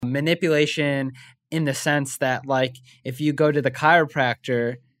manipulation in the sense that, like, if you go to the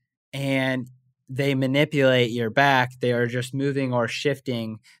chiropractor and they manipulate your back, they are just moving or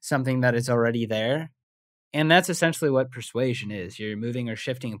shifting something that is already there. And that's essentially what persuasion is. You're moving or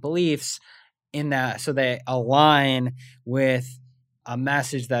shifting beliefs in that so they align with a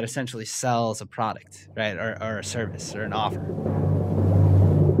message that essentially sells a product, right? Or a service or an offer.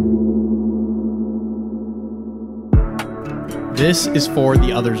 This is for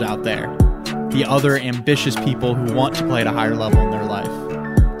the others out there, the other ambitious people who want to play at a higher level in their life.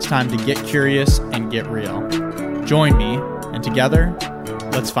 It's time to get curious and get real. Join me, and together,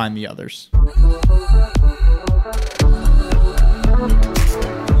 let's find the others.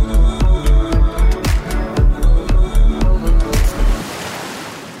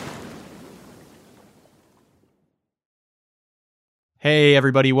 Hey,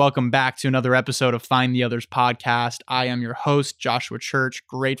 everybody. Welcome back to another episode of Find the Others podcast. I am your host, Joshua Church.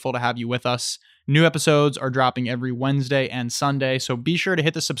 Grateful to have you with us. New episodes are dropping every Wednesday and Sunday, so be sure to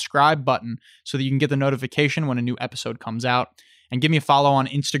hit the subscribe button so that you can get the notification when a new episode comes out. And give me a follow on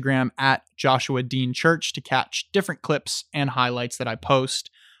Instagram at Joshua Dean Church to catch different clips and highlights that I post.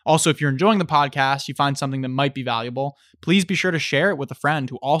 Also, if you're enjoying the podcast, you find something that might be valuable, please be sure to share it with a friend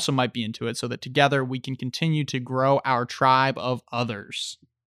who also might be into it so that together we can continue to grow our tribe of others.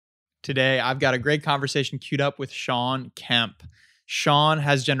 Today, I've got a great conversation queued up with Shawn Kemp. Shawn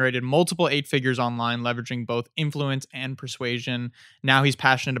has generated multiple 8 figures online, leveraging both influence and persuasion. Now he's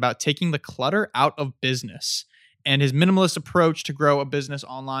passionate about taking the clutter out of business. And his minimalist approach to grow a business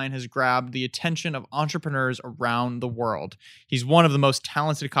online has grabbed the attention of entrepreneurs around the world. He's one of the most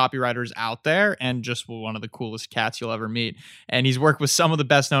talented copywriters out there and just one of the coolest cats you'll ever meet. And he's worked with some of the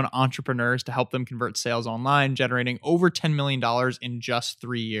best known entrepreneurs to help them convert sales online, generating over $10 million in just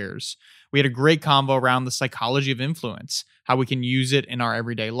 3 years. We had a great convo around the psychology of influence, how we can use it in our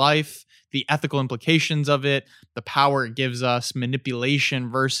everyday life, the ethical implications of it, the power it gives us,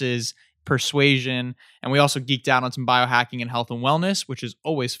 manipulation versus persuasion, and we also geeked out on some biohacking and health and wellness, which is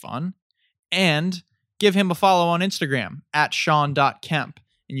always fun. And give him a follow on Instagram at Shawn.Kemp,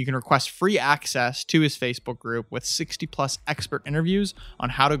 and you can request free access to his Facebook group with 60 plus expert interviews on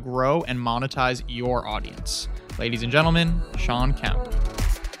how to grow and monetize your audience. Ladies and gentlemen, Shawn Kemp.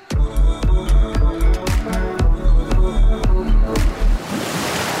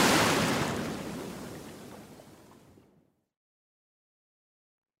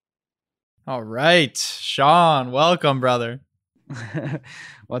 All right, Shawn, welcome, brother.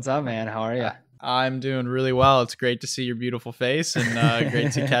 What's up, man? How are you? I'm doing really well. It's great to see your beautiful face and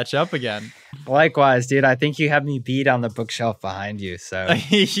great to catch up again. Likewise, dude. I think you have me beat on the bookshelf behind you. So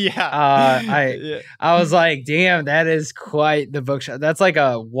yeah. I was like, damn, that is quite the bookshelf. That's like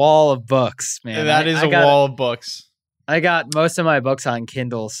a wall of books, man. That is a wall of books. I got most of my books on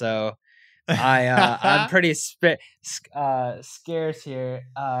Kindle, so I'm pretty scarce here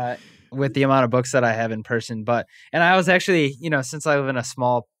with the amount of books that I have in person. And I was actually, since I live in a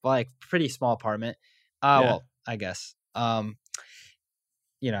pretty small apartment, well, I guess, I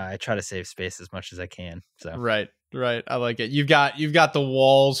try to save space as much as I can. So Right. I like it. You've got the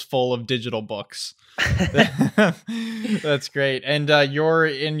walls full of digital books. That's great. And you're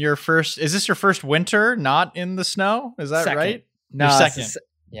in your first, is this your first winter not in the snow? Is that second. Right? No, your second.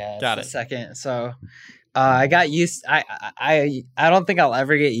 Got it. Second. So I got used. I don't think I'll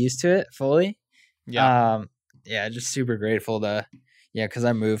ever get used to it fully. Yeah. Just super grateful because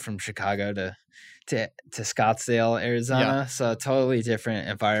I moved from Chicago to Scottsdale, Arizona. Yeah. So totally different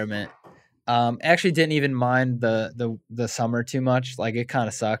environment. Actually didn't even mind the summer too much. Like, it kind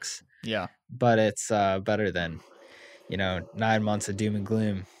of sucks. Yeah. But it's better than 9 months of doom and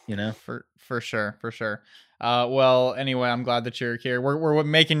gloom. For sure. Well, anyway, I'm glad that you're here.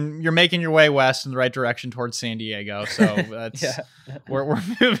 You're making your way west in the right direction towards San Diego. So that's we're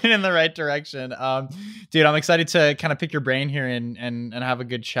moving in the right direction. Dude, I'm excited to kind of pick your brain here and have a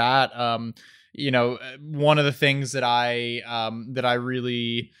good chat. One of the things that I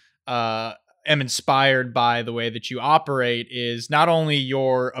really am inspired by the way that you operate is not only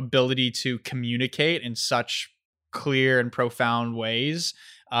your ability to communicate in such clear and profound ways,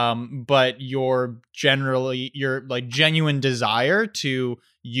 but your genuine desire to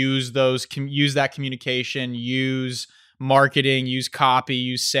use that communication, use marketing, use copy,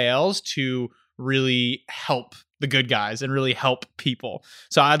 use sales to really help the good guys and really help people.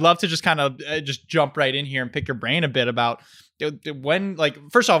 So I'd love to just kind of just jump right in here and pick your brain a bit about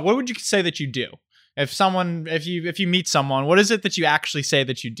first off, what would you say that you do? If you meet someone, what is it that you actually say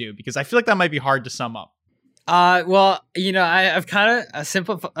that you do? Because I feel like that might be hard to sum up. I've kind of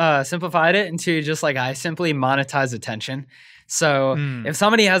simplified it into just like I simply monetize attention. So Mm. if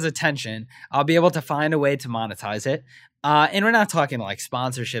somebody has attention, I'll be able to find a way to monetize it. And we're not talking like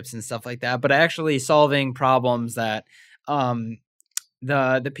sponsorships and stuff like that, but actually solving problems that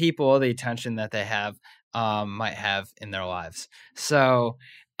the people, the attention that they have might have in their lives. So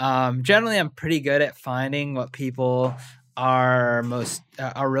generally, I'm pretty good at finding what people are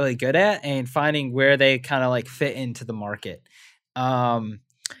really good at and finding where they kind of like fit into the market.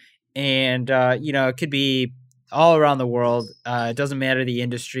 It could be all around the world. It doesn't matter the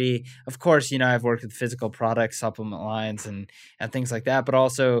industry. Of course, I've worked with physical products, supplement lines, and things like that. But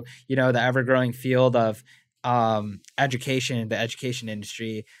also, the ever growing field of education, the education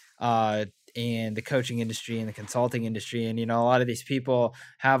industry, and the coaching industry and the consulting industry. And, a lot of these people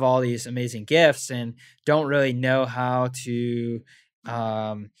have all these amazing gifts and don't really know how to,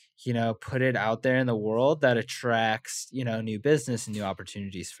 put it out there in the world that attracts, new business and new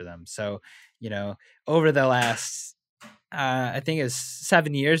opportunities for them. So, over the last, I think it's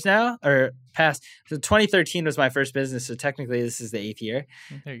 7 years now or past. So 2013 was my first business. So technically this is the 8th year.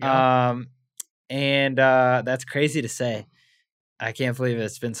 There you go. And that's crazy to say. I can't believe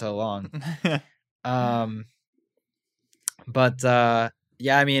it's been so long. Yeah,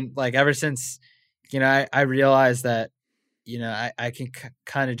 I mean, like ever since, I realized that, I can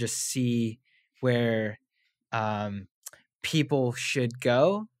kind of just see where people should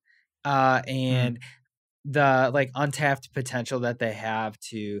go and the like untapped potential that they have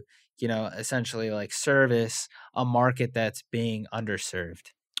to, essentially like service a market that's being underserved.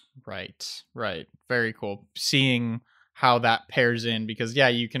 Right. Very cool. Seeing how that pairs in, because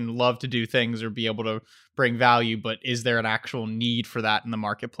you can love to do things or be able to bring value, but is there an actual need for that in the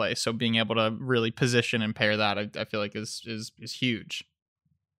marketplace? So being able to really position and pair that, I feel like is huge.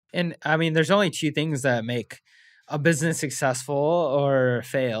 And I mean, there's only two things that make a business successful or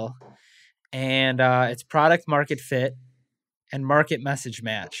fail. And it's product market fit and market message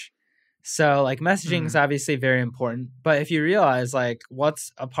match. So like messaging is obviously very important, but if you realize like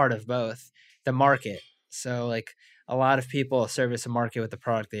what's a part of both, the market. So like a lot of people service a market with the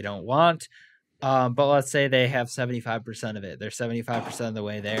product they don't want. But let's say they have 75% of it. They're 75% of the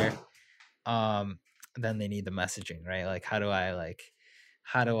way there. Then they need the messaging, right? Like how do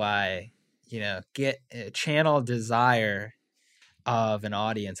I, get channel desire of an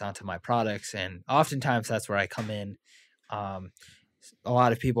audience onto my products? And oftentimes that's where I come in. A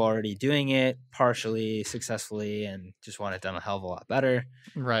lot of people are already doing it partially successfully and just want it done a hell of a lot better.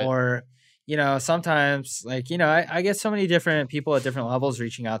 Right. Or, sometimes like, I get so many different people at different levels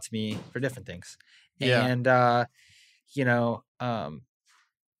reaching out to me for different things. Yeah. And,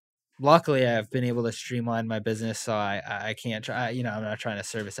 luckily I've been able to streamline my business. So I can't try, I'm not trying to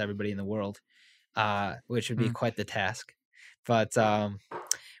service everybody in the world, which would be quite the task. But a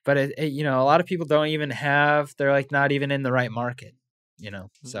lot of people don't even they're like not even in the right market,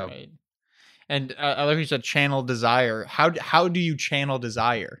 so. Right. And I like you said, channel desire. How do you channel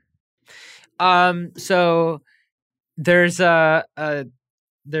desire? So there's hold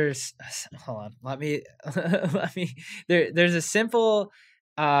on, there's a simple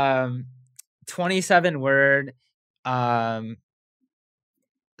 27 word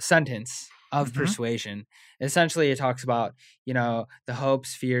sentence of persuasion. Essentially it talks about, the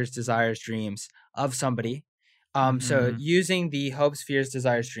hopes, fears, desires, dreams of somebody. So using the hopes, fears,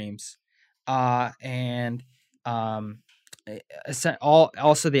 desires, dreams, and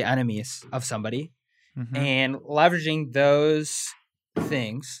also the enemies of somebody, and leveraging those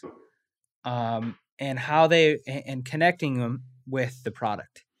things, and how and connecting them with the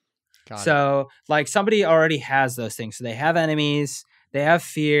product. So like somebody already has those things. So they have enemies, they have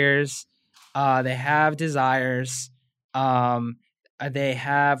fears, they have desires, they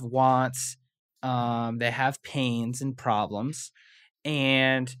have wants, they have pains and problems,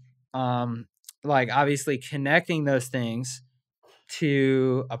 and like obviously connecting those things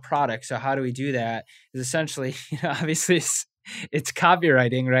to a product. So how do we do that? Is essentially, obviously it's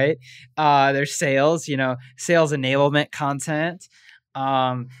copywriting, right? There's sales, sales enablement content.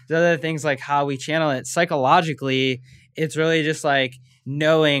 The other things like how we channel it psychologically, it's really just like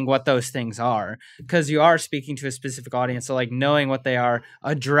knowing what those things are, because you are speaking to a specific audience. So like knowing what they are,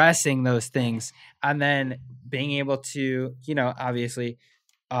 addressing those things, and then being able to, obviously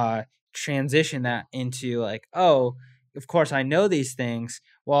transition that into like, oh, of course I know these things.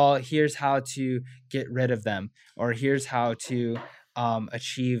 Well, here's how to get rid of them, or here's how to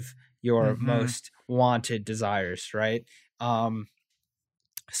achieve your most wanted desires, right?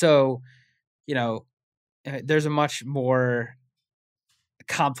 So, there's a much more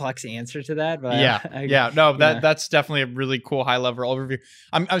complex answer to that, but no, that's definitely a really cool high level overview.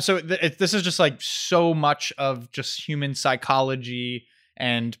 This is just like so much of just human psychology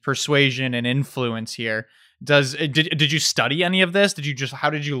and persuasion and influence here. Did you study any of this? How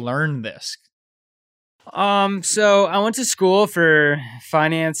did you learn this? So I went to school for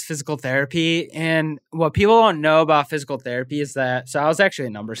finance, physical therapy, and what people don't know about physical therapy is that, so I was actually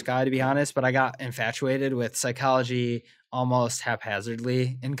a numbers guy, to be honest, but I got infatuated with psychology almost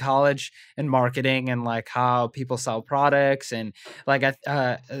haphazardly in college, and marketing, and like how people sell products. And like,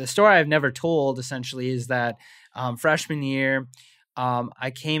 the story I've never told essentially is that, freshman year,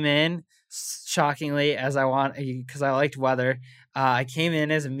 I came in shockingly because I liked weather. I came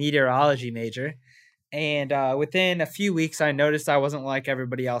in as a meteorology major. And within a few weeks, I noticed I wasn't like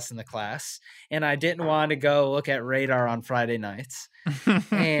everybody else in the class. And I didn't want to go look at radar on Friday nights.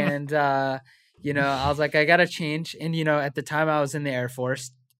 And, I was like, I got to change. And, at the time I was in the Air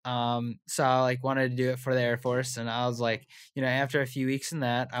Force. So I like wanted to do it for the Air Force. And I was like, after a few weeks in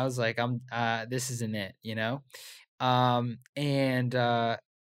that, I was like, this isn't it, and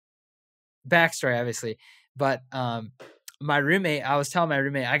backstory, obviously. But, my roommate, I was telling my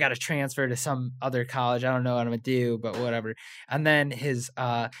roommate, I got to transfer to some other college. I don't know what I'm gonna do, but whatever. And then his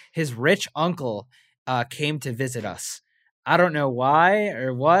rich uncle came to visit us. I don't know why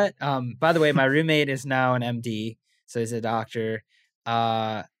or what. By the way, my roommate is now an MD, so he's a doctor,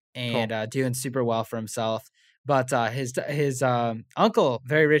 and doing super well for himself. But his uncle,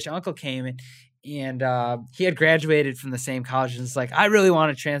 very rich uncle, came and he had graduated from the same college, and it's like, I really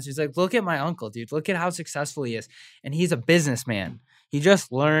want to transfer. He's like, look at my uncle, dude. Look at how successful he is. And he's a businessman. He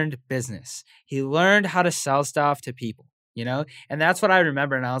just learned business. He learned how to sell stuff to people, and that's what I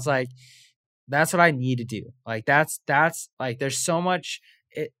remember. And I was like, that's what I need to do. Like, that's like, there's so much,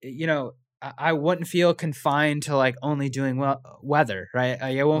 I wouldn't feel confined to like only doing weather, right?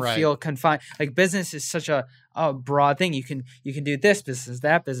 I won't feel confined. Like, business is such a broad thing. You can do this business,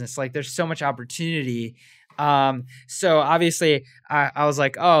 that business. Like, there's so much opportunity. So obviously I was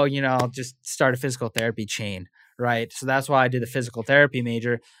like, I'll just start a physical therapy chain, right? So that's why I did the physical therapy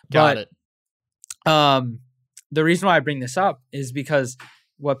major. Got it. The reason why I bring this up is because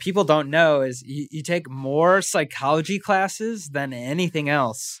what people don't know is you take more psychology classes than anything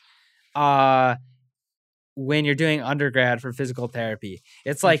else when you're doing undergrad for physical therapy.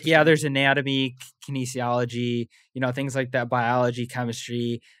 It's like, there's anatomy, kinesiology, things like that, biology,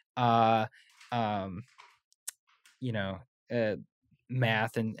 chemistry, math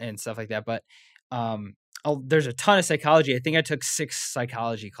and stuff like that. But there's a ton of psychology. I think I took 6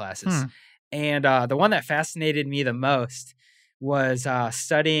 psychology classes. And the one that fascinated me the most was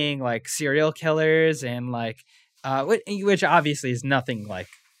studying like serial killers and like which obviously is nothing like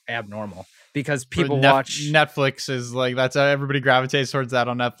abnormal, because people watch Netflix is like, that's how everybody gravitates towards that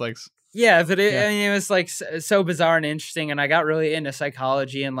on Netflix. Yeah, but it was like so bizarre and interesting, and I got really into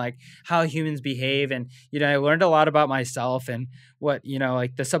psychology and like how humans behave, and I learned a lot about myself and what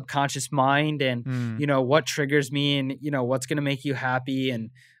like the subconscious mind, and what triggers me, and what's gonna make you happy,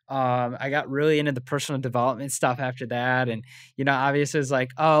 and I got really into the personal development stuff after that, and obviously it's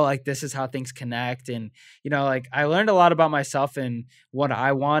like, oh, like this is how things connect, and like I learned a lot about myself and what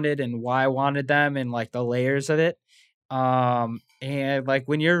I wanted and why I wanted them, and like the layers of it. And like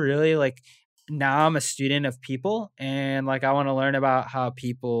when you're really like, now I'm a student of people, and like I want to learn about how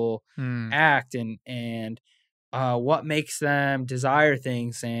people act and what makes them desire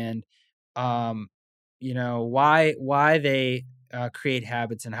things, and why they create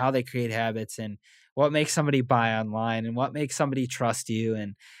habits, and how they create habits, and what makes somebody buy online, and what makes somebody trust you,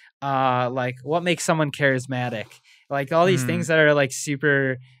 and like what makes someone charismatic, like all these things that are like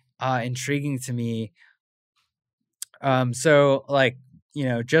super intriguing to me. So like,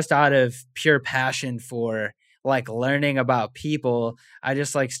 just out of pure passion for like learning about people, I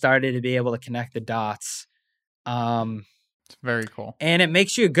just like started to be able to connect the dots. It's very cool. And it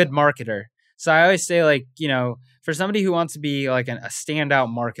makes you a good marketer. So I always say, like, for somebody who wants to be like a standout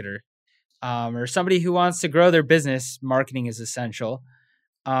marketer, or somebody who wants to grow their business, marketing is essential.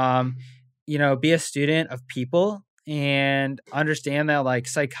 Be a student of people and understand that like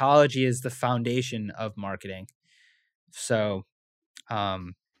psychology is the foundation of marketing. So, I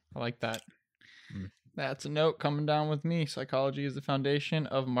like that. That's a note coming down with me. Psychology is the foundation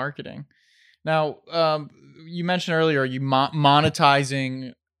of marketing. Now, you mentioned earlier, you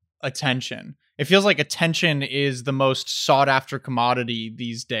monetizing attention. It feels like attention is the most sought after commodity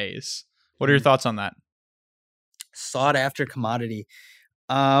these days. What are your thoughts on that? Sought after commodity.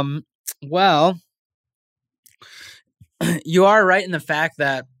 Well, you are right in the fact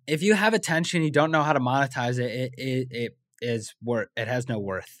that if you have attention, you don't know how to monetize it, it has no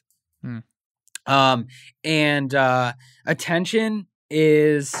worth. Hmm. And attention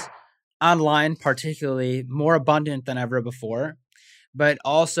is online particularly more abundant than ever before, but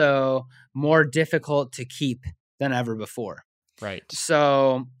also more difficult to keep than ever before. Right.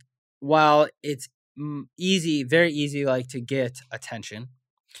 So while it's very easy, like to get attention,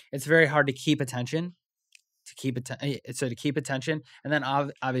 it's very hard to keep attention. To keep attention, and then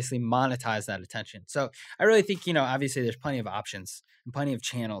obviously monetize that attention. So I really think, obviously there's plenty of options and plenty of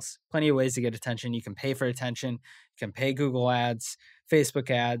channels, plenty of ways to get attention. You can pay for attention. You can pay Google ads, Facebook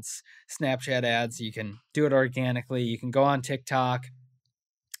ads, Snapchat ads. You can do it organically. You can go on TikTok.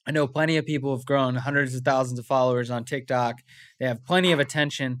 I know plenty of people have grown hundreds of thousands of followers on TikTok. They have plenty of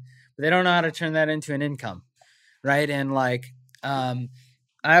attention, but they don't know how to turn that into an income, right? And like, I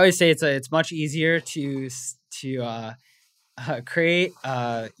always say it's much easier to create,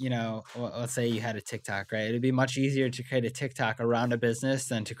 let's say you had a TikTok, right? It'd be much easier to create a TikTok around a business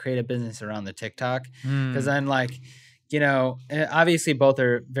than to create a business around the TikTok. Because then obviously both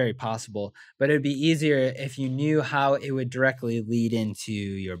are very possible, but it'd be easier if you knew how it would directly lead into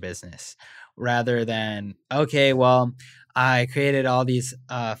your business rather than, okay, well, I created all these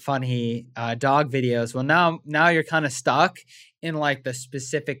funny dog videos. Well, now you're kind of stuck in like the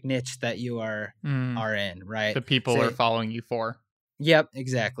specific niche that you are in, right? The people are following you for. Yep,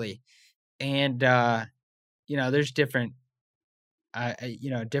 exactly. And there's different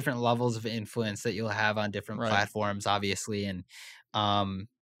different levels of influence that you'll have on different platforms, obviously, and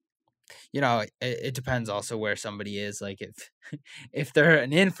it depends also where somebody is. Like if they're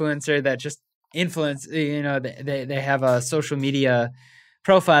an influencer that just influence, they have a social media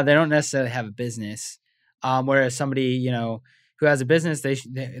profile, they don't necessarily have a business. Whereas somebody, who has a business, they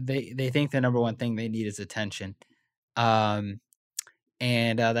think the number one thing they need is attention. And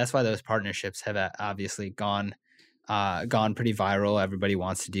that's why those partnerships have obviously gone pretty viral. Everybody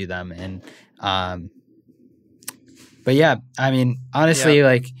wants to do them. And but yeah, I mean, honestly,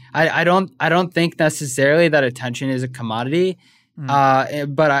 like I don't think necessarily that attention is a commodity.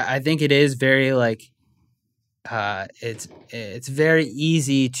 But I think it is very like it's very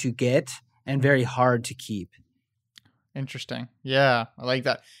easy to get and very hard to keep. Interesting. Yeah, I like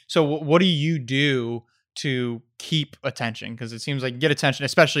that. So what do you do to keep attention? Because it seems like get attention,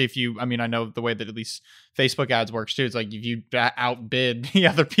 especially if I know the way that at least Facebook ads works too. It's like if you outbid the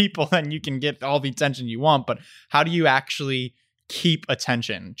other people, then you can get all the attention you want. But how do you actually keep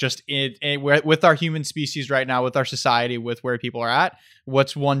attention just with our human species right now, with our society, with where people are at?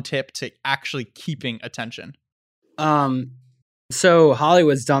 What's one tip to actually keeping attention? So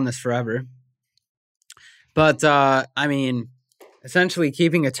Hollywood's done this forever. But essentially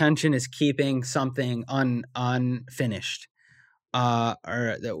keeping attention is keeping something unfinished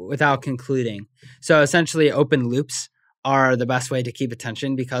or without concluding. So essentially open loops are the best way to keep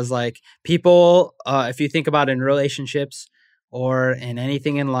attention because like people, if you think about in relationships or in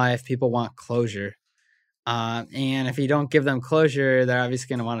anything in life, people want closure. And if you don't give them closure, they're obviously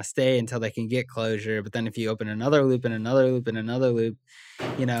going to want to stay until they can get closure. But then if you open another loop and another loop and another loop,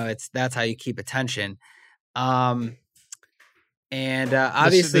 that's how you keep attention. Obviously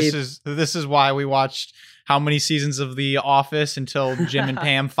this is why we watched how many seasons of The Office until Jim and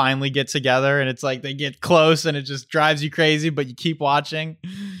Pam finally get together, and it's like they get close and it just drives you crazy, but you keep watching.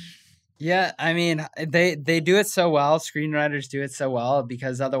 Yeah, I mean, they do it so well. Screenwriters do it so well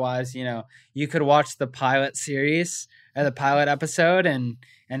because otherwise, you could watch the pilot series or the pilot episode and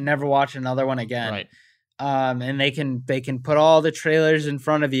never watch another one again. Right. And they can put all the trailers in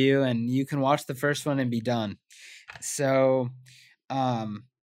front of you and you can watch the first one and be done. So, and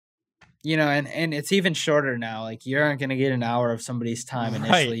it's even shorter now. Like you aren't going to get an hour of somebody's time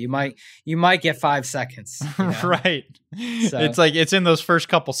initially. Right. You might get 5 seconds. Right. So, it's like, it's in those first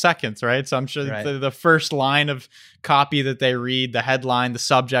couple seconds, right? So I'm sure the first line of copy that they read, the headline, the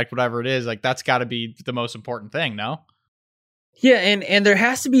subject, whatever it is, like that's got to be the most important thing, no? Yeah, and there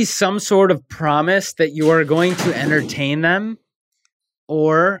has to be some sort of promise that you are going to entertain them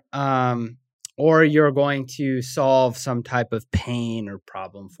or you're going to solve some type of pain or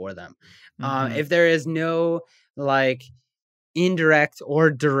problem for them. If there is no like indirect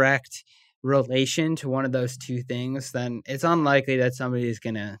or direct relation to one of those two things, then it's unlikely that somebody is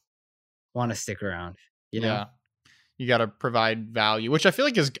going to want to stick around, Yeah. You got to provide value, which I feel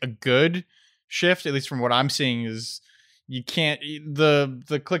like is a good shift, at least from what I'm seeing, is you can't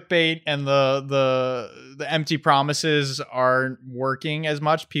the clickbait and the empty promises aren't working as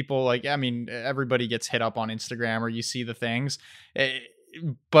much. People everybody gets hit up on Instagram or you see the things,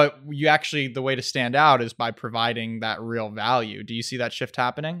 but you actually, the way to stand out is by providing that real value. Do you see that shift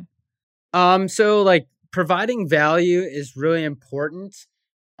happening? So like providing value is really important.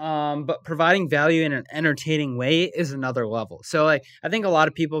 But providing value in an entertaining way is another level. So like, I think a lot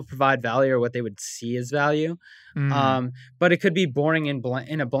of people provide value or what they would see as value. But it could be boring in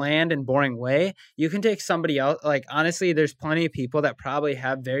a bland and boring way. You can take somebody else. Like, honestly, there's plenty of people that probably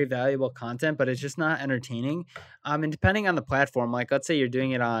have very valuable content, but it's just not entertaining. And depending on the platform, like let's say you're doing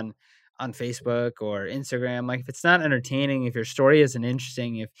it on Facebook or Instagram, like if it's not entertaining, if your story isn't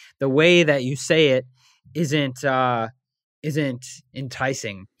interesting, if the way that you say it isn't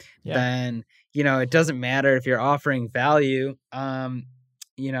enticing, then it doesn't matter if you're offering value. The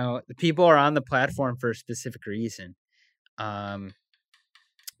people are on the platform for a specific reason.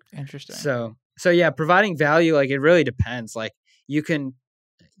 Interesting. So yeah, providing value, like it really depends. Like you can,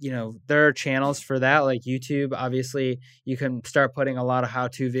 there are channels for that, like YouTube. Obviously, you can start putting a lot of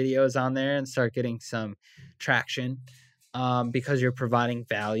how-to videos on there and start getting some traction because you're providing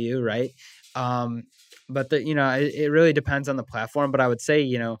value, right? But it really depends on the platform. But I would say,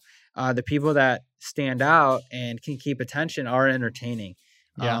 the people that stand out and can keep attention are entertaining,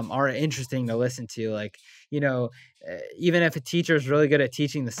 are interesting to listen to. Like, even if a teacher is really good at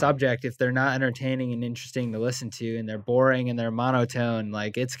teaching the subject, if they're not entertaining and interesting to listen to, and they're boring and they're monotone,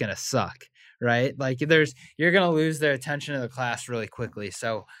 like it's going to suck, right? Like you're going to lose their attention to the class really quickly.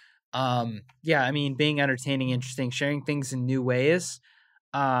 So, being entertaining, interesting, sharing things in new ways,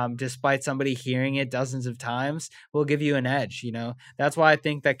 despite somebody hearing it dozens of times, will give you an edge. That's why I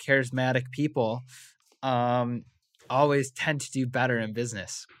think that charismatic people always tend to do better in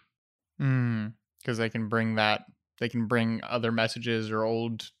business. Because they can bring other messages or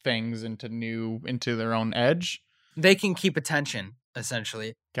old things into their own edge. They can keep attention,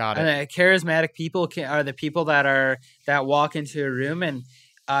 essentially. Got it. And charismatic people are the people that walk into a room and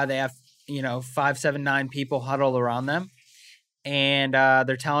they have 5, 7, 9 people huddled around them. And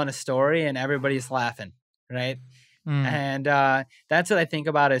they're telling a story and everybody's laughing, right? And that's what I think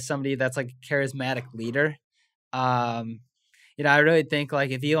about as somebody that's like a charismatic leader. I really think like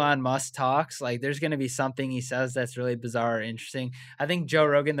if Elon Musk talks, like there's going to be something he says that's really bizarre or interesting. I think Joe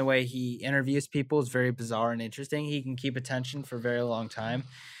Rogan, the way he interviews people is very bizarre and interesting. He can keep attention for a very long time.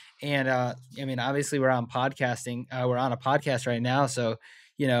 And obviously we're on podcasting. We're on a podcast right now. So,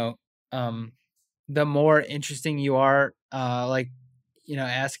 the more interesting you are,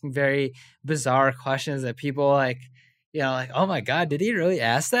 asking very bizarre questions that people like, oh my God, did he really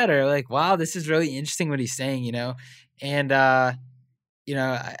ask that? Or like, wow, this is really interesting what he's saying, And, I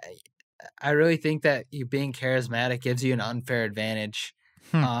really think that you being charismatic gives you an unfair advantage.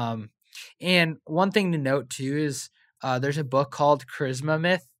 And one thing to note too is there's a book called The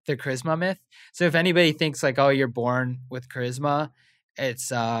Charisma Myth. So if anybody thinks like, oh, you're born with charisma,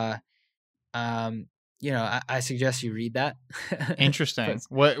 it's I suggest you read that. Interesting.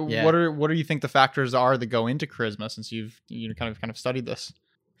 What do you think the factors are that go into charisma, since you've kind of studied this?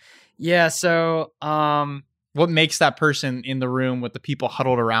 Yeah. So, what makes that person in the room with the people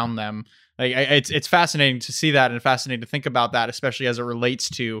huddled around them? Like, it's fascinating to see that, and fascinating to think about that, especially as it relates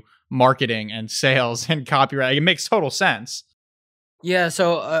to marketing and sales and copyright. It makes total sense. Yeah.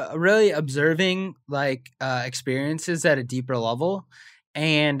 So, really observing like experiences at a deeper level,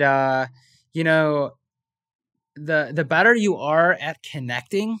 and the better you are at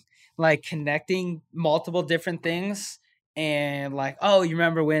connecting multiple different things, and like, oh, you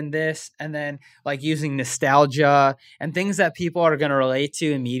remember when this, and then like using nostalgia and things that people are going to relate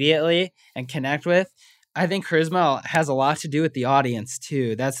to immediately and connect with. I think charisma has a lot to do with the audience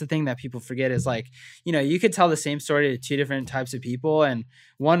too. That's the thing that people forget is like, you could tell the same story to 2 different types of people, and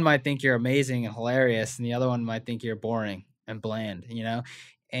one might think you're amazing and hilarious, and the other one might think you're boring and bland,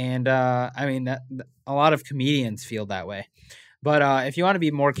 And that a lot of comedians feel that way. But if you want to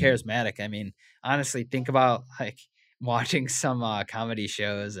be more charismatic, honestly, think about like watching some comedy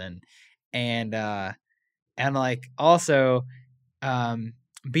shows and like also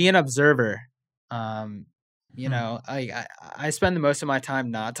be an observer. I spend the most of my time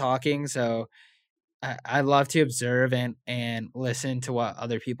not talking, so I love to observe and listen to what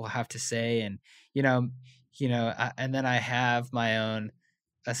other people have to say, and and then I have my own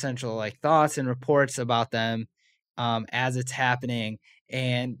essential like thoughts and reports about them as it's happening,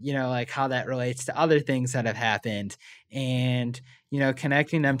 and like how that relates to other things that have happened, and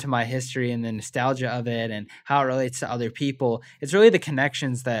connecting them to my history and the nostalgia of it and how it relates to other people. It's really the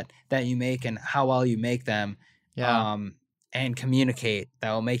connections that you make and how well you make them and communicate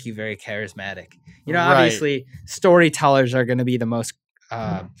that will make you very charismatic. Obviously storytellers are going to be the most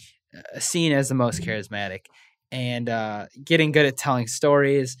seen as the most charismatic. getting good at telling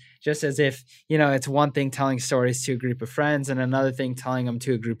stories, just as if, it's one thing telling stories to a group of friends and another thing telling them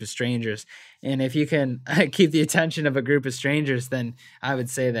to a group of strangers. And if you can keep the attention of a group of strangers, then I would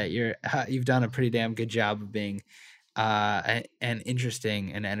say that you've done a pretty damn good job of being an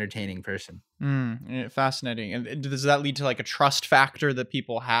interesting and entertaining person. Fascinating. And does that lead to like a trust factor that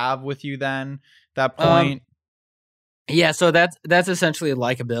people have with you then at that point? Yeah, so that's essentially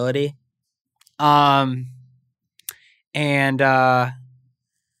likability. And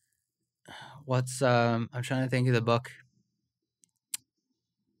what's I'm trying to think of the book.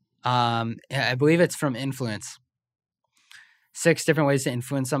 I believe it's from Influence. 6 different ways to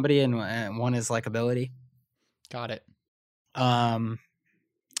influence somebody, and one is likability. Got it. Yeah,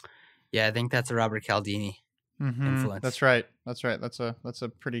 I think that's a Robert Cialdini influence. That's right. That's a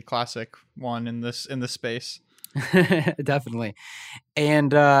pretty classic one in this space. Definitely.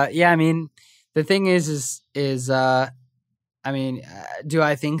 And yeah, I mean, the thing is I mean, do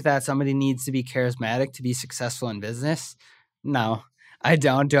I think that somebody needs to be charismatic to be successful in business? No, I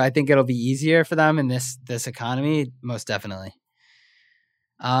don't. Do I think it'll be easier for them in this economy? Most definitely.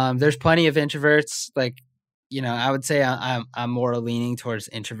 There's plenty of introverts. Like, I would say I'm more leaning towards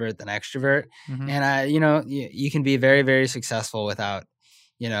introvert than extrovert. And you can be very, very successful without,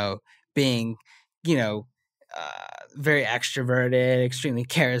 being, very extroverted, extremely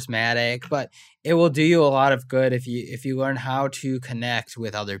charismatic, but it will do you a lot of good if you learn how to connect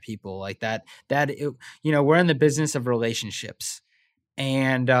with other people like that. We're in the business of relationships,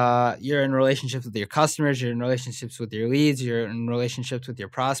 and you're in relationships with your customers, you're in relationships with your leads, you're in relationships with your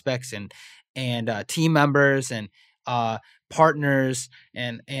prospects and team members and partners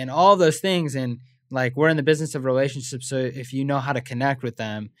and all those things. And like, we're in the business of relationships. So if you know how to connect with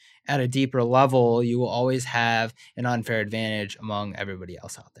them at a deeper level, you will always have an unfair advantage among everybody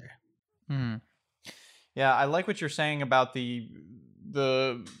else out there. Yeah, I like what you're saying about the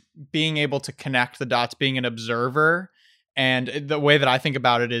being able to connect the dots, being an observer. And the way that I think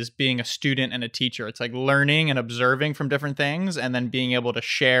about it is being a student and a teacher. It's like learning and observing from different things and then being able to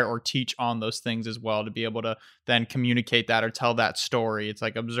share or teach on those things as well, to be able to then communicate that or tell that story. It's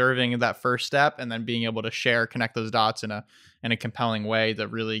like observing that first step and then being able to share, connect those dots in a compelling way that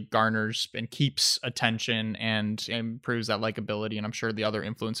really garners and keeps attention and improves that likability. And I'm sure the other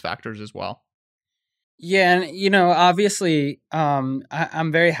influence factors as well. Yeah. And, obviously,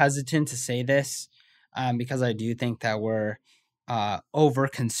 I'm very hesitant to say this, because I do think that we're over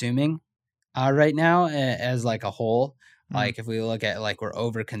consuming right now as like a whole. Like, if we look at, like, we're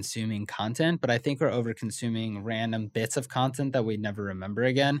over consuming content, but I think we're over consuming random bits of content that we'd never remember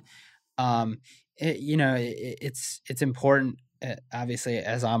again. It's important, obviously,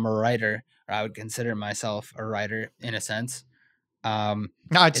 as I'm a writer, or I would consider myself a writer in a sense. I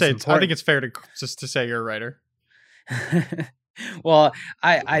think it's fair to just to say you're a writer. Well,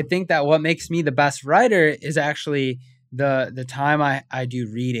 I think that what makes me the best writer is actually the time I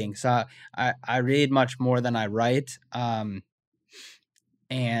do reading. So I read much more than I write.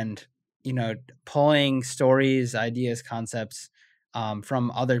 And, pulling stories, ideas, concepts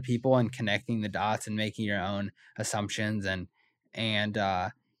from other people and connecting the dots and making your own assumptions and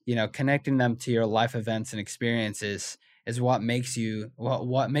connecting them to your life events and experiences is what makes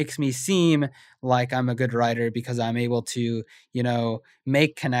me seem like I'm a good writer, because I'm able to,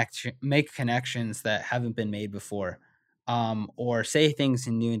 make connections that haven't been made before, or say things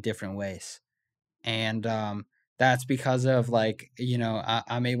in new and different ways. And that's because of, like,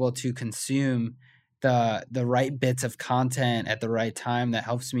 I'm able to consume the right bits of content at the right time that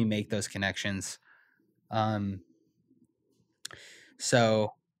helps me make those connections.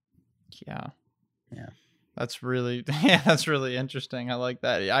 So yeah. That's really interesting. I like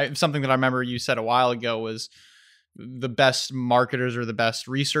that. Something that I remember you said a while ago was the best marketers or the best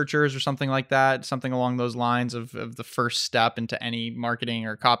researchers or something like that, something along those lines of the first step into any marketing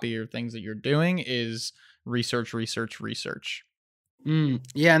or copy or things that you're doing is research.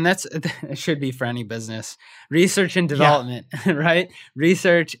 Yeah, and it should be for any business. Research and development, right?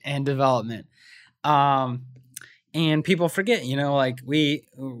 Research and development. And people forget, like,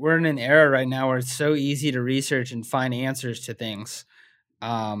 we're in an era right now where it's so easy to research and find answers to things.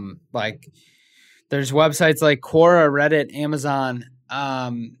 Like, there's websites like Quora, Reddit, Amazon,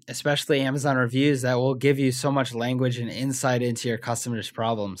 especially Amazon reviews, that will give you so much language and insight into your customers'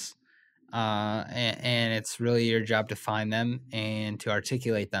 problems. And it's really your job to find them and to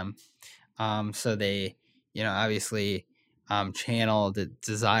articulate them. So they, obviously, channel the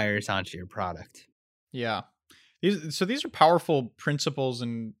desires onto your product. Yeah. These are powerful principles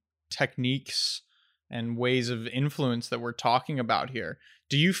and techniques and ways of influence that we're talking about here.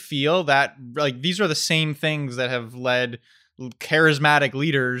 Do you feel that like these are the same things that have led charismatic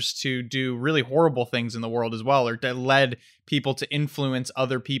leaders to do really horrible things in the world as well, or that led people to influence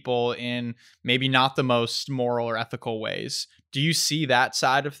other people in maybe not the most moral or ethical ways? Do you see that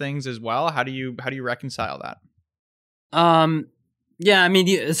side of things as well? How do you reconcile that? Yeah, I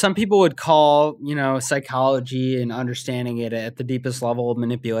mean, some people would call, psychology and understanding it at the deepest level of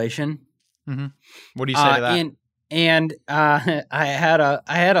manipulation. Mm-hmm. What do you say to that? I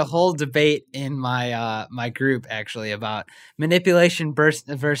had a whole debate in my my group actually about manipulation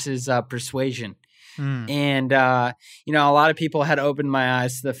versus persuasion. And a lot of people had opened my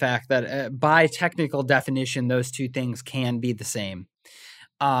eyes to the fact that by technical definition, those two things can be the same.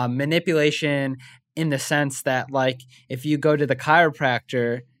 Manipulation, in the sense that, like, if you go to the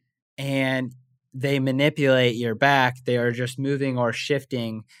chiropractor and they manipulate your back, they are just moving or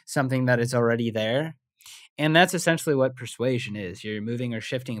shifting something that is already there. And that's essentially what persuasion is. You're moving or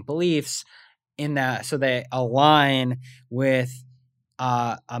shifting beliefs in that so they align with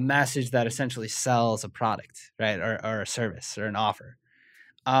a message that essentially sells a product, right? Or a service or an offer.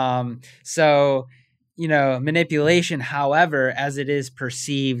 So manipulation, however, as it is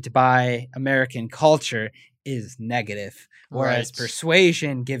perceived by American culture, is negative, whereas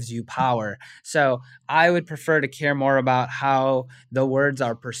persuasion gives you power. So I would prefer to care more about how the words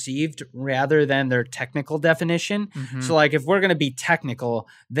are perceived rather than their technical definition. Mm-hmm. So, like, if we're going to be technical,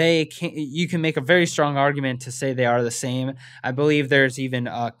 you can make a very strong argument to say they are the same. I believe there's even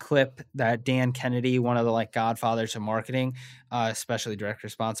a clip that Dan Kennedy, one of the godfathers of marketing, especially direct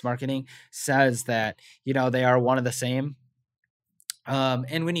response marketing, says that they are one of the same.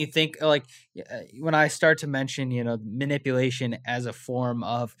 And when you think when I start to mention, manipulation as a form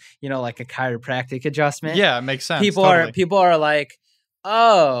of, like a chiropractic adjustment. Yeah, it makes sense. People are like,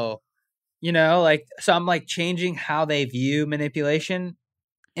 oh, so I'm changing how they view manipulation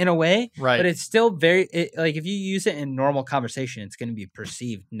in a way, right? But it's still very if you use it in normal conversation, it's going to be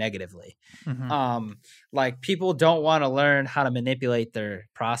perceived negatively. Mm-hmm. People don't want to learn how to manipulate their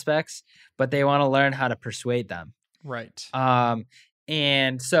prospects, but they want to learn how to persuade them. Right.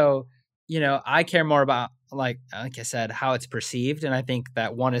 And so, I care more about, like I said, how it's perceived. And I think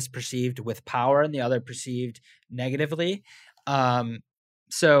that one is perceived with power and the other perceived negatively.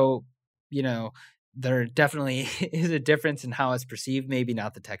 So, there definitely is a difference in how it's perceived, maybe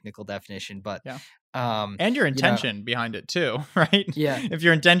not the technical definition, but yeah. And your intention behind it too, right? Yeah. If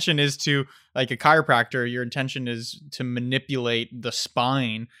your intention is to, like a chiropractor, your intention is to manipulate the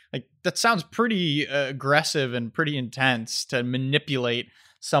spine, that sounds pretty aggressive and pretty intense, to manipulate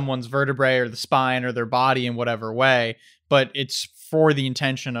someone's vertebrae or the spine or their body in whatever way, but it's for the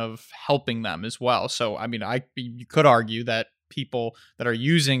intention of helping them as well. So, I mean, you could argue that people that are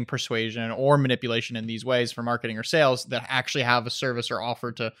using persuasion or manipulation in these ways for marketing or sales that actually have a service or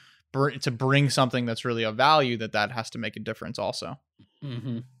offer to bring something that's really of value, that has to make a difference also.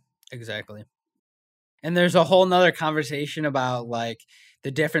 Mm-hmm. Exactly. And there's a whole nother conversation about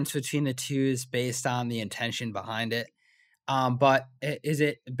the difference between the two is based on the intention behind it. But is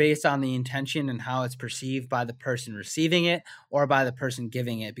it based on the intention and how it's perceived by the person receiving it or by the person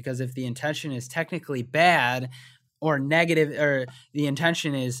giving it? Because if the intention is technically bad or negative, or the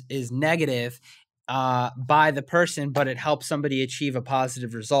intention is negative by the person, but it helps somebody achieve a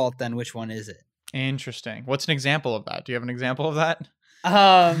positive result, then which one is it? Interesting. What's an example of that? Do you have an example of that?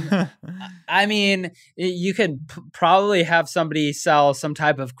 I mean, you could probably have somebody sell some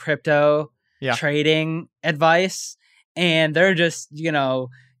type of crypto trading advice, and they're just, making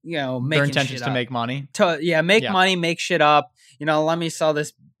their intention is to make money. Make money, make shit up. Let me sell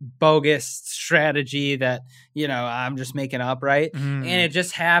this bogus strategy that, I'm just making up, right? Mm. And it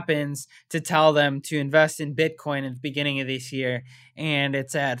just happens to tell them to invest in Bitcoin at the beginning of this year, and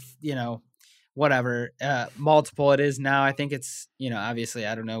it's at, whatever multiple it is now. I think it's, obviously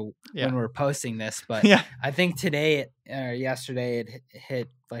I don't know when we're posting this, but I think today or yesterday it hit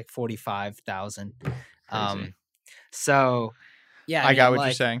 45,000. So I got what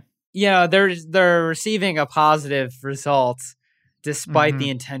you're saying. They're receiving a positive result despite the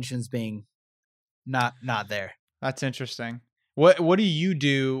intentions being not there. That's interesting. What do you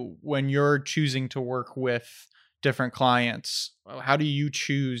do when you're choosing to work with different clients? How do you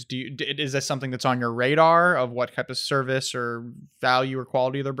choose? Is this something that's on your radar of what type of service or value or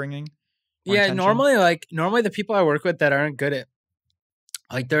quality they're bringing? Yeah, normally the people I work with that aren't good at,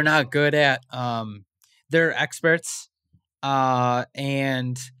 they're not good at, they're experts,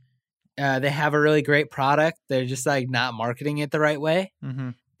 and they have a really great product. They're just not marketing it the right way. Mm-hmm.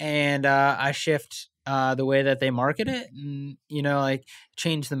 And I shift the way that they market it and,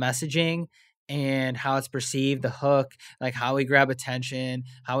 change the messaging and how it's perceived, the hook, like how we grab attention,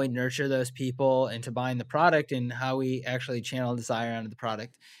 how we nurture those people into buying the product, and how we actually channel desire onto the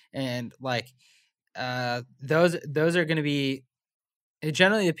product. And like those are going to be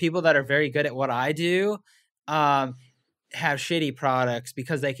generally the people that are very good at what I do. Have shitty products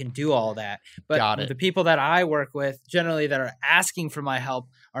because they can do all that. But the people that I work with generally that are asking for my help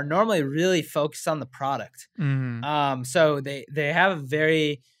are normally really focused on the product. So they have a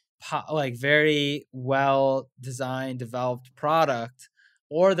very very well designed, developed product,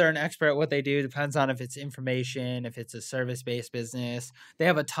 or they're an expert at what they do. Depends on if it's information, if it's a service-based business. They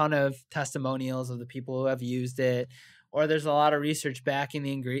have a ton of testimonials of the people who have used it, or there's a lot of research backing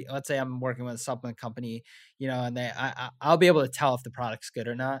the ingredient. Let's say I'm working with a supplement company, and I'll be able to tell if the product's good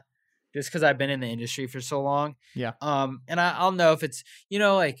or not, just because I've been in the industry for so long. Yeah. And I'll know if it's,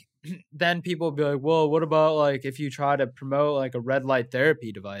 then people will be like, well, what about like if you try to promote like a red light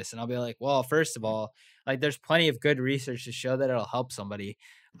therapy device? And I'll be like, well, first of all, like there's plenty of good research to show that it'll help somebody.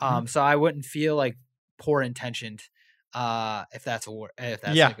 So I wouldn't feel like poor intentioned. If that's a word,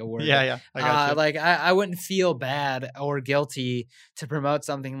 like a word. Yeah. I got you. Like I wouldn't feel bad or guilty to promote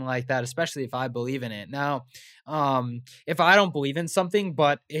something like that, especially if I believe in it. Now, if I don't believe in something,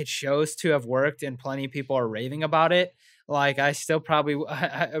 but it shows to have worked and plenty of people are raving about it, like I still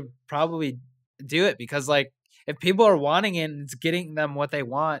probably do it because like if people are wanting it and it's getting them what they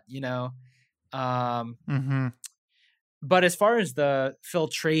want, But as far as the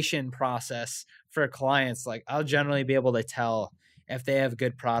filtration process for clients, like I'll generally be able to tell if they have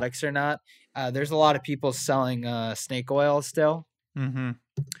good products or not. There's a lot of people selling snake oil still,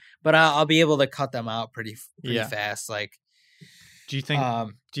 but I'll be able to cut them out pretty fast. Like, do you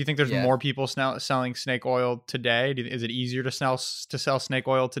think there's more people selling snake oil today? Is it easier to sell snake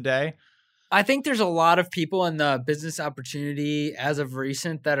oil today? I think there's a lot of people in the business opportunity as of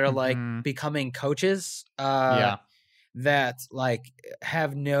recent that are like becoming coaches. That like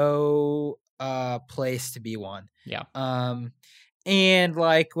have no place to be one. Yeah. And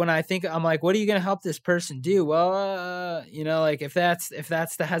like when I think I'm like, what are you gonna help this person do? Well, like if that's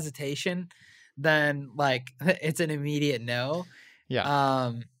the hesitation, then like it's an immediate no.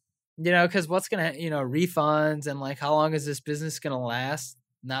 Yeah. Because what's gonna refunds and like how long is this business gonna last?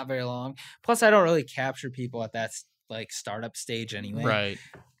 Not very long. Plus, I don't really capture people at that like startup stage anyway. Right.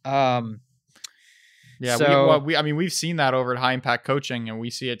 Yeah, so, we've seen that over at High Impact Coaching, and we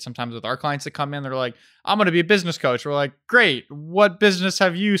see it sometimes with our clients that come in. They're like, I'm going to be a business coach. We're like, great. What business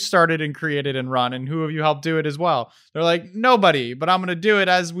have you started and created and run? And who have you helped do it as well? They're like, nobody, but I'm going to do it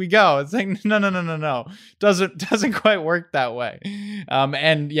as we go. It's like, no. Doesn't quite work that way.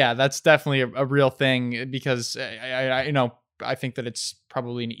 And yeah, that's definitely a real thing because I think that it's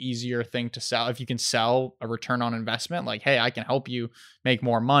probably an easier thing to sell if you can sell a return on investment. Like, hey, I can help you make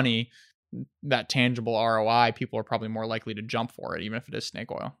more money. That tangible ROI, people are probably more likely to jump for it, even if it is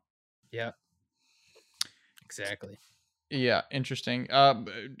snake oil. Yeah, exactly. Yeah, interesting.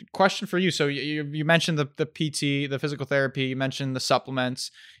 Question for you. So you mentioned the PT, the physical therapy. You mentioned the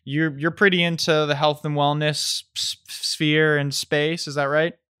supplements. You're pretty into the health and wellness sphere and space. Is that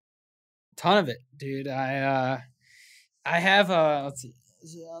right? Ton of it, dude. I have let's see,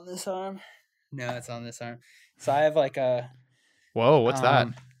 is it on this arm? No, it's on this arm. So I have like a. Whoa, what's that?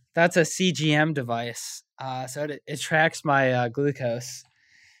 That's a CGM device. So it tracks my glucose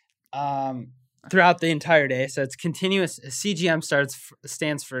throughout the entire day. So it's continuous. CGM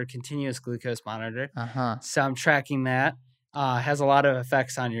stands for continuous glucose monitor. So I'm tracking that. Has a lot of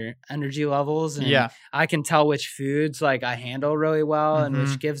effects on your energy levels. And I can tell which foods like I handle really well and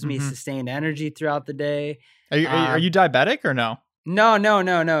which gives me sustained energy throughout the day. Are you diabetic or no? No,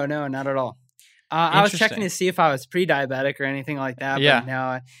 not at all. I was checking to see if I was pre-diabetic or anything like that. But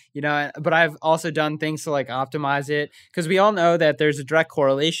now, but I've also done things to like optimize it because we all know that there's a direct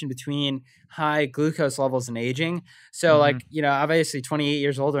correlation between high glucose levels and aging. So like, I'm obviously 28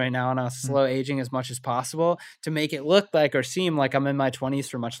 years old right now and I'm slow aging as much as possible to make it look like or seem like I'm in my 20s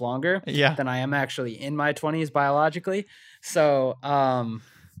for much longer than I am actually in my 20s biologically. So, obviously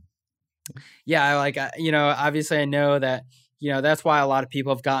I know that, that's why a lot of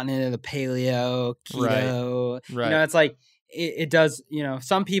people have gotten into the paleo, keto. Right. It's like it does,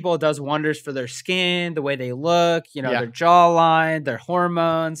 some people it does wonders for their skin, the way they look, their jawline, their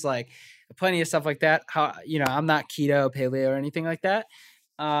hormones, like plenty of stuff like that. How, I'm not keto, paleo or anything like that.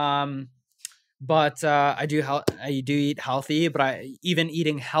 But I do eat healthy, but even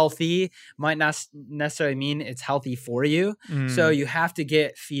eating healthy might not necessarily mean it's healthy for you. So you have to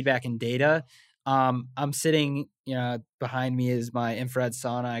get feedback and data. I'm sitting, behind me is my infrared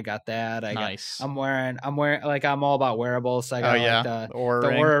sauna. I got that. I'm wearing like, I'm all about wearables. So I got the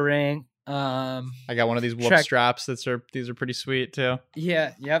Oura Ring. I got one of these whoop straps. These are pretty sweet too.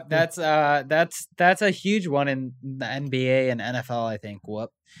 Yeah, yep. That's a huge one in the NBA and NFL, I think.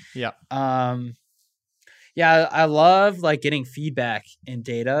 Whoop. Yeah. Yeah, I love like getting feedback in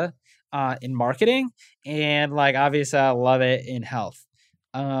data, in marketing, and like obviously I love it in health.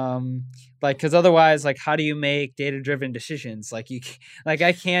 Like, because otherwise, like, how do you make data-driven decisions? Like, like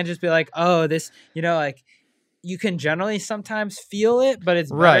I can't just be like, oh, this, like, you can generally sometimes feel it, but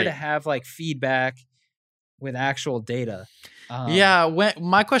it's better to have like feedback with actual data.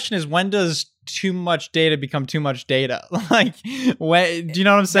 My question is, when does too much data become too much data? Like, when, do you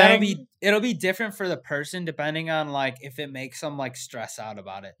know what I'm saying? It'll be different for the person depending on like if it makes them like stress out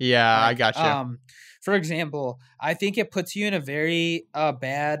about it. Yeah, like, I got you. For example, I think it puts you in a very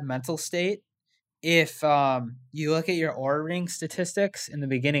bad mental state if you look at your Oura Ring statistics in the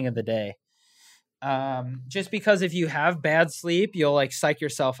beginning of the day. Just because if you have bad sleep, you'll like psych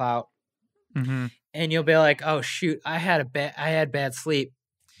yourself out. Mm-hmm. And you'll be like, "Oh shoot, I had bad sleep.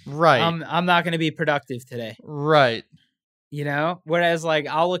 Right. I'm not going to be productive today." Right. Whereas like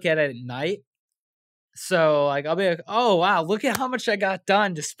I'll look at it at night. So like I'll be like, "Oh wow, look at how much I got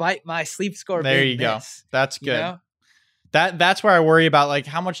done despite my sleep score being There you go. this." That's good. That's where I worry about like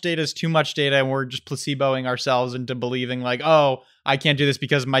how much data is too much data, and we're just placeboing ourselves into believing like, oh, I can't do this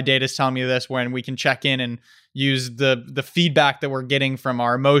because my data is telling me this, when we can check in and use the feedback that we're getting from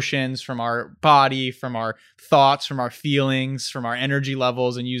our emotions, from our body, from our thoughts, from our feelings, from our energy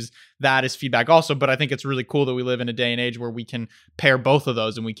levels, and use that as feedback also. But I think it's really cool that we live in a day and age where we can pair both of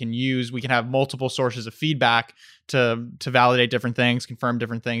those, and we can have multiple sources of feedback to validate different things, confirm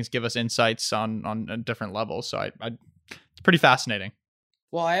different things, give us insights on different levels. So it's pretty fascinating.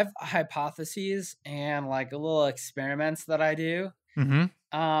 Well, I have hypotheses and like little experiments that I do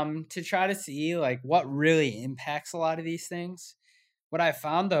to try to see like what really impacts a lot of these things. What I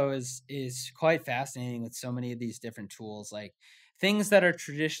found though is quite fascinating with so many of these different tools, like things that are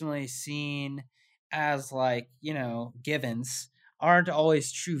traditionally seen as like, givens aren't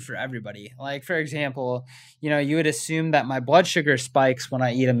always true for everybody. Like, for example, you would assume that my blood sugar spikes when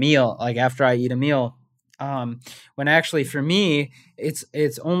I eat a meal, like after I eat a meal. When actually for me,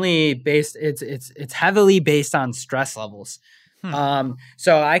 it's only based, it's heavily based on stress levels.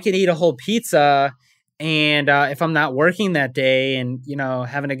 So I can eat a whole pizza, and if I'm not working that day and,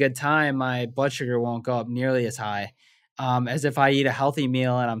 having a good time, my blood sugar won't go up nearly as high, as if I eat a healthy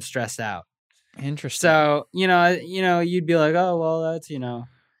meal and I'm stressed out. Interesting. So, you'd be like, oh, well, that's,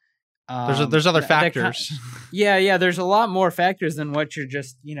 there's other factors. Yeah. There's a lot more factors than what you're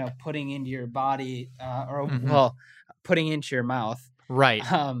just, putting into your body, putting into your mouth. Right.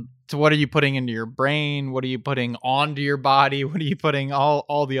 So what are you putting into your brain? What are you putting onto your body? What are you putting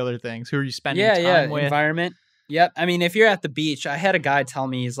all the other things? Who are you spending time with? Environment. Yep. I mean, if you're at the beach, I had a guy tell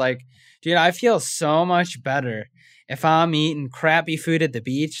me, he's like, dude, I feel so much better if I'm eating crappy food at the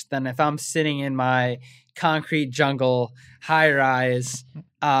beach than if I'm sitting in my concrete jungle high rise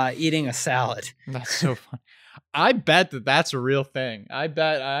eating a salad. That's so fun. I bet that's a real thing. I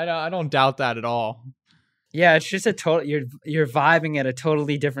don't doubt that at all. Yeah, it's just you're vibing at a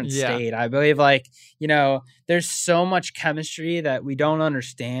totally different state. I believe like, there's so much chemistry that we don't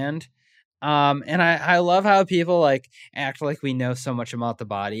understand. And I love how people like act like we know so much about the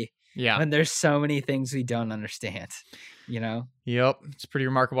body. Yeah. When there's so many things we don't understand, Yep. It's pretty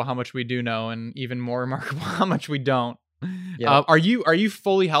remarkable how much we do know, and even more remarkable how much we don't. Yep. Are you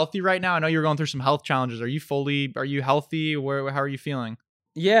fully healthy right now? I know you're going through some health challenges. Are you healthy? How are you feeling?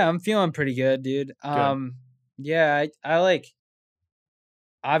 Yeah, I'm feeling pretty good, dude. Good. Yeah, I like,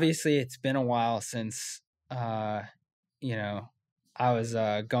 obviously it's been a while since, I was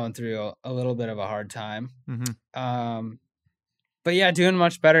going through a little bit of a hard time. But yeah, doing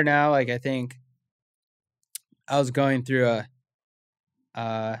much better now. Like, I think I was going through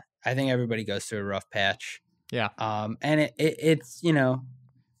I think everybody goes through a rough patch. Yeah. And it's,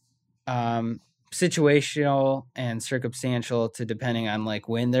 situational and circumstantial to depending on like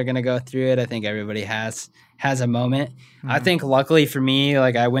when they're going to go through it. I think everybody has a moment. I think luckily for me,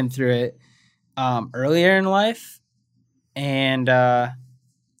 like I went through it earlier in life, and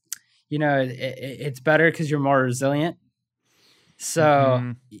it's better because you're more resilient.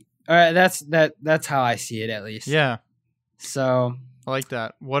 So all right, that's how I see it, at least. Yeah. So I like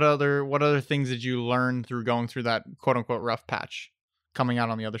that. What other things did you learn through going through that quote unquote rough patch, coming out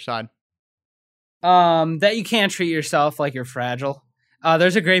on the other side? That you can't treat yourself like you're fragile.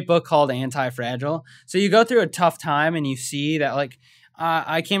 There's a great book called Anti-Fragile. So you go through a tough time and you see that like,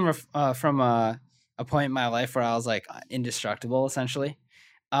 I came from a point in my life where I was like indestructible, essentially.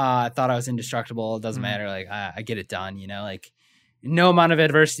 I thought I was indestructible. It doesn't matter. Like I get it done, like, no amount of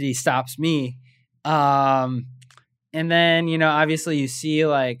adversity stops me. And then, obviously you see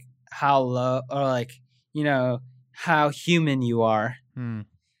like how low or like, how human you are.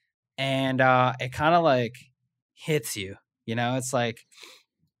 And it kind of like hits you, it's like,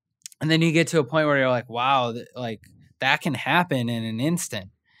 and then you get to a point where you're like, wow, like that can happen in an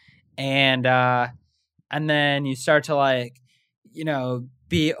instant. And then you start to like,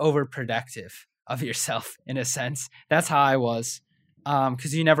 be overprotective of yourself in a sense. That's how I was.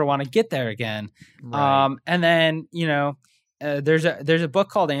 Cause you never want to get there again. Right. And then, there's a book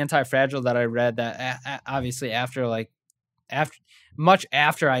called Anti-Fragile that I read that obviously after much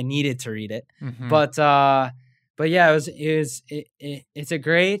after I needed to read it. Mm-hmm. But yeah, it's a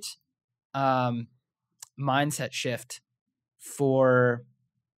great mindset shift for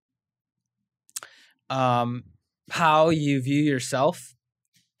how you view yourself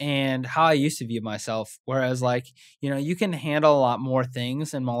and how I used to view myself. Whereas like, you can handle a lot more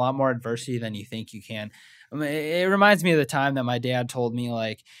things and a lot more adversity than you think you can. I mean, it reminds me of the time that my dad told me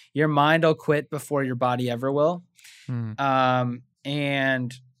like, your mind will quit before your body ever will.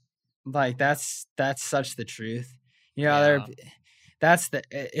 And like, that's such the truth, it's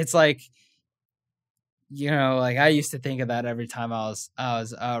like, like I used to think of that every time I was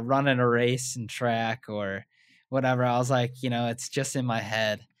running a race and track or whatever. I was like, it's just in my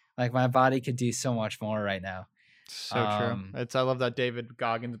head. Like my body could do so much more right now. So true. I love that David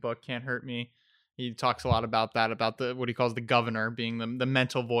Goggins book, Can't Hurt Me. He talks a lot about that, about what he calls the governor being the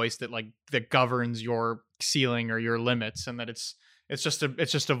mental voice that governs your ceiling or your limits, and that it's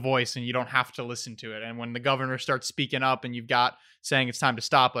just a voice and you don't have to listen to it. And when the governor starts speaking up and you've got saying it's time to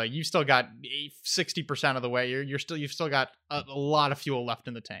stop, like you've still got 60% of the way. You've still got a lot of fuel left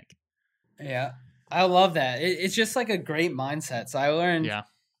in the tank. Yeah. I love that. It's just like a great mindset. So I learned,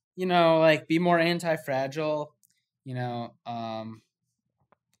 like be more anti-fragile, and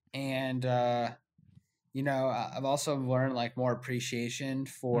I've also learned like more appreciation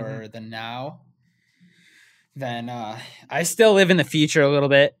for the now. Then I still live in the future a little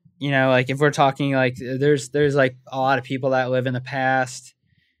bit, like if we're talking like there's like a lot of people that live in the past,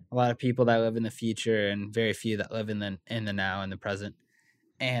 a lot of people that live in the future, and very few that live in the now and the present.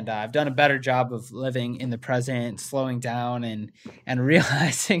 And I've done a better job of living in the present, slowing down and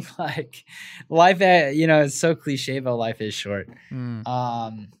realizing like life, it's so cliche, but life is short.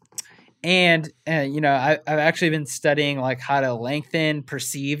 And I've actually been studying like how to lengthen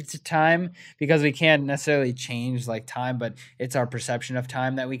perceived time, because we can't necessarily change like time, but it's our perception of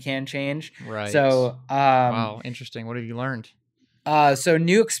time that we can change. Right. So, wow, interesting. What have you learned? So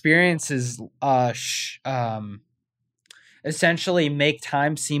new experiences, essentially make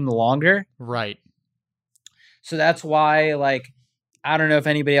time seem longer. Right. So that's why, like, I don't know if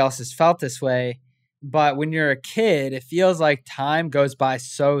anybody else has felt this way, but when you're a kid, it feels like time goes by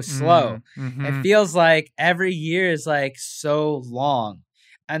so slow. It feels like every year is like so long.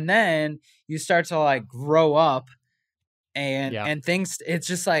 And then you start to like grow up and things, it's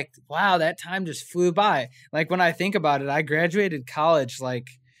just like, wow, that time just flew by. Like when I think about it, I graduated college like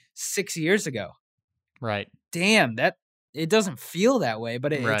 6 years ago. Right. Damn, it doesn't feel that way,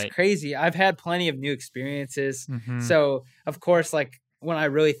 but it's crazy. I've had plenty of new experiences. So of course, like when I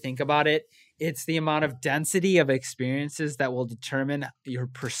really think about it, it's the amount of density of experiences that will determine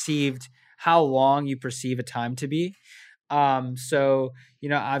how long you perceive a time to be. So,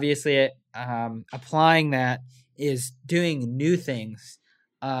 obviously applying that is doing new things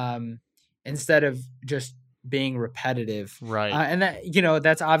instead of just being repetitive. Right. And that,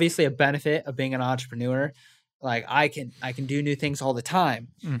 that's obviously a benefit of being an entrepreneur. Like I can do new things all the time.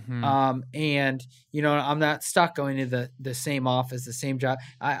 And I'm not stuck going to the same office, the same job.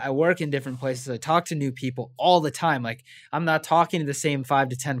 I work in different places. I talk to new people all the time. Like I'm not talking to the same 5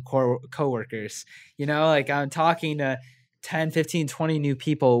 to 10 coworkers, like I'm talking to 10, 15, 20 new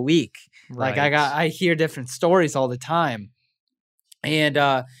people a week. Right. Like I hear different stories all the time. And,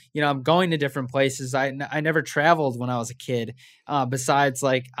 I'm going to different places. I never traveled when I was a kid, besides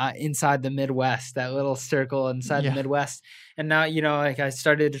like inside the Midwest, that little circle inside the Midwest. And now, like I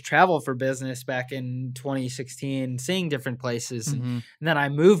started to travel for business back in 2016, seeing different places. And then I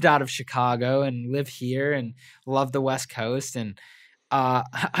moved out of Chicago and live here and love the West Coast. And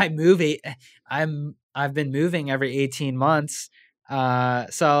I've been moving every 18 months.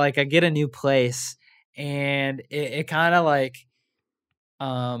 So like I get a new place and it kind of like,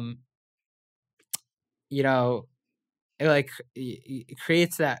 it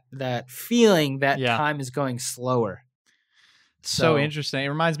creates that feeling that time is going slower. So interesting. It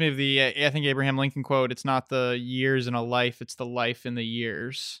reminds me of I think Abraham Lincoln quote, "It's not the years in a life, it's the life in the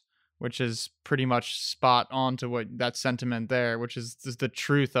years." which is pretty much spot on to what that sentiment there, which is the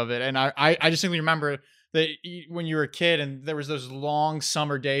truth of it. And I distinctly remember that when you were a kid and there was those long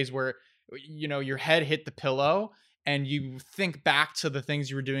summer days where, you know, your head hit the pillow and you think back to the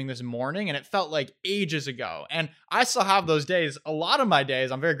things you were doing this morning and it felt like ages ago. And I still have those days. A lot of my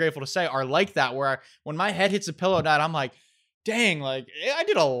days, I'm very grateful to say, are like that, where when my head hits a pillow at night, I'm like, dang, like I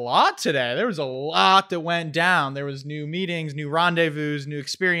did a lot today. There was a lot that went down. There was new meetings, new rendezvous, new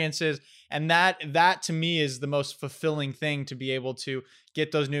experiences. And that to me is the most fulfilling thing, to be able to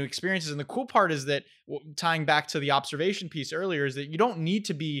get those new experiences. And the cool part is that, tying back to the observation piece earlier, is that you don't need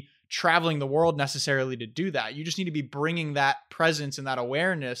to be traveling the world necessarily to do that. You just need to be bringing that presence and that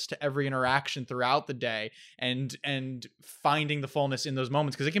awareness to every interaction throughout the day, and finding the fullness in those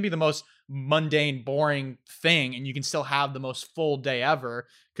moments, because it can be the most mundane, boring thing and you can still have the most full day ever,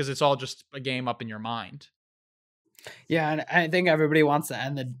 because it's all just a game up in your mind. Yeah, and I think everybody wants to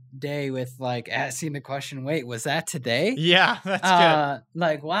end the day with like asking the question, wait, was that today? Yeah, that's good.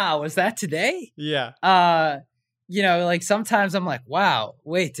 Like, wow, was that today? Yeah. You know, like sometimes I'm like, wow,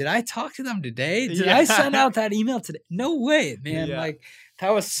 wait, did I talk to them today? Did I send out that email today? No way, man. Yeah. Like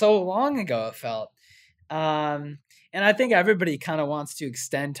that was so long ago, it felt. And I think everybody kind of wants to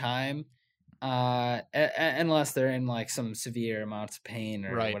extend time, unless they're in like some severe amounts of pain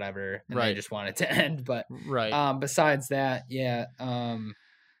or whatever, and they just want it to end. But besides that, yeah.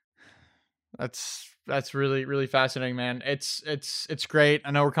 That's really, really fascinating, man. It's great.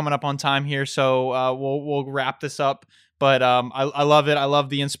 I know we're coming up on time here, so we'll wrap this up. But I love it. I love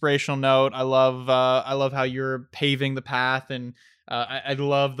the inspirational note. I love how you're paving the path, and I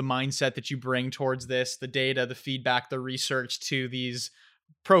love the mindset that you bring towards this, the data, the feedback, the research, to these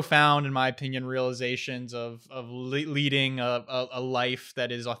profound, in my opinion, realizations of leading a life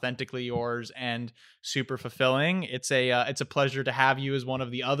that is authentically yours and super fulfilling. It's a pleasure to have you as one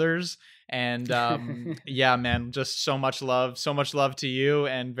of the others. And yeah, man, just so much love to you,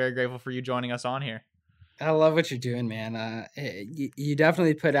 and very grateful for you joining us on here. I love what you're doing, man. You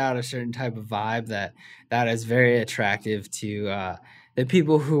definitely put out a certain type of vibe that is very attractive to the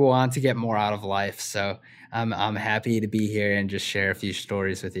people who want to get more out of life. So I'm happy to be here and just share a few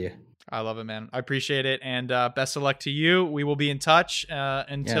stories with you. I love it, man. I appreciate it. And best of luck to you. We will be in touch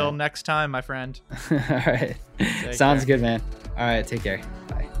until next time, my friend. All right. Sounds good, man. All right. Take care.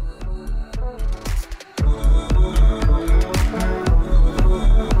 Bye.